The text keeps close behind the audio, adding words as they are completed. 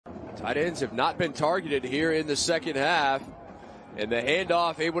Tight ends have not been targeted here in the second half. And the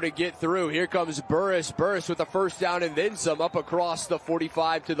handoff able to get through. Here comes Burris. Burris with the first down and then some, up across the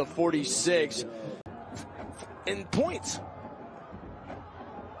 45 to the 46. And points.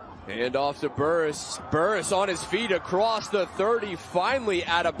 Handoff to Burris. Burris on his feet across the 30, finally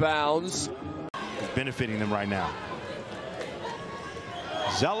out of bounds. It's benefiting them right now.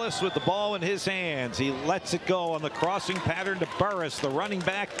 Zealous with the ball in his hands. He lets it go on the crossing pattern to Burris, the running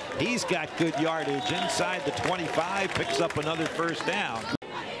back. He's got good yardage inside the 25, picks up another first down.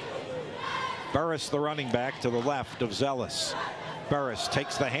 Burris, the running back, to the left of Zealous. Burris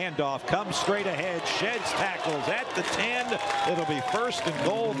takes the handoff, comes straight ahead, sheds tackles at the 10. It'll be first and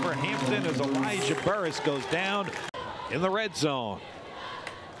goal for Hampton as Elijah Burris goes down in the red zone.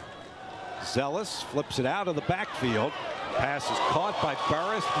 Zealous flips it out of the backfield. Pass is caught by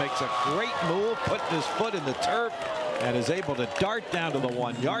Burris, makes a great move, putting his foot in the turf, and is able to dart down to the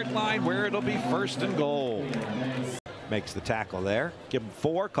 1-yard line where it'll be first and goal. Makes the tackle there. Give him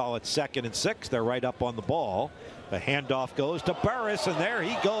 4, call it 2nd and 6. They're right up on the ball. The handoff goes to Burris, and there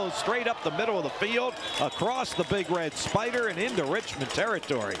he goes straight up the middle of the field, across the big red spider and into Richmond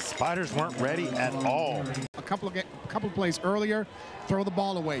territory. Spiders weren't ready at all. A couple of plays earlier, throw the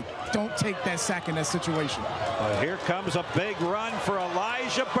ball away. Don't take that sack in that situation. But here comes a big run for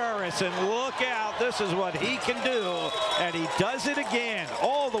Elijah Burris, and look out, this is what he can do, and he does it again,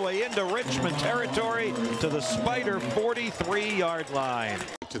 all the way into Richmond territory to the Spider 43-yard line.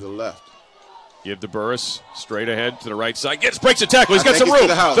 To the left. Give to Burris, straight ahead to the right side. Breaks a tackle. He's got some room.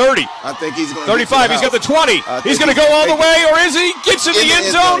 30. I think he's going to 35. He's got the 20. He's going to go all the way, or is he? Gets in the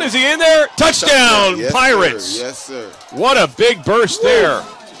end zone. Is he in there? Touchdown, yes, Pirates. Sir. Yes, sir. What a big burst there.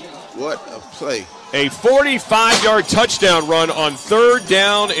 What a play. A 45-yard touchdown run on 3rd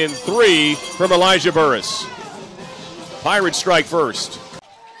down and 3 from Elijah Burris. Pirates strike first.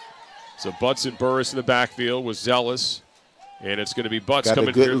 So Butts and Burris in the backfield with Zealous. And it's going to be Butts got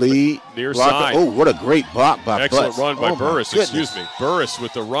coming a good lead. Near Blocker. side. Oh, what a great block by Excellent Butts. run by Burris, excuse me. Burris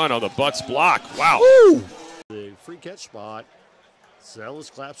with the run on the Butts block. Wow. Woo. The free catch spot.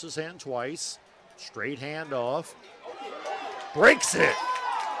 Zealous claps his hand twice. Straight hand off. Breaks it.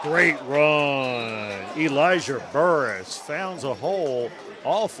 Great run. Elijah Burris founds a hole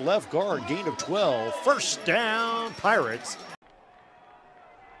off left guard. Gain of 12. First down, Pirates.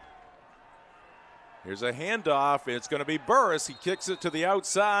 Here's a handoff. It's going to be Burris. He kicks it to the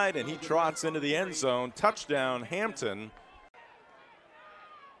outside, and he trots into the end zone. Touchdown, Hampton.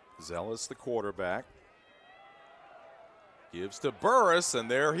 Zealous, the quarterback. Gives to Burris,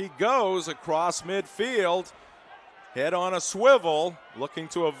 and there he goes across midfield. Head on a swivel, looking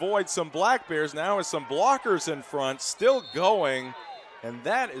to avoid some Black Bears. Now with some blockers in front, still going. And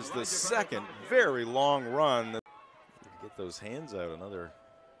that is the second very long run. Get those hands out another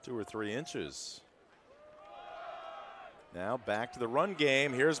 2 or 3 inches. Now back to the run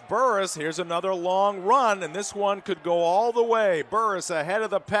game. Here's Burris. Here's another long run, and this one could go all the way. Burris ahead of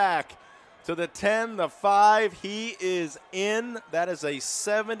the pack to the 10, the 5. He is in. That is a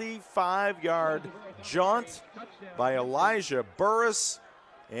 75-yard jaunt by Elijah Burris,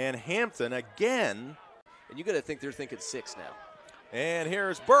 and Hampton again. And you got to think they're thinking 6 now. And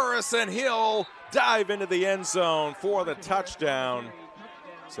here's Burris, and he'll dive into the end zone for the touchdown.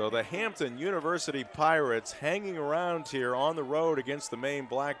 So the Hampton University Pirates hanging around here on the road against the Maine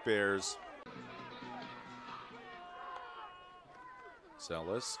Black Bears.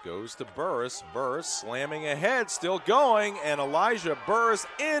 Zealous goes to Burris. Burris slamming ahead, still going, and Elijah Burris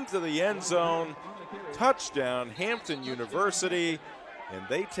into the end zone. Touchdown, Hampton University, and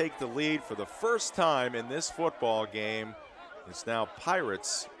they take the lead for the first time in this football game. It's now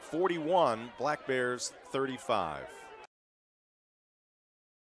Pirates 41, Black Bears 35.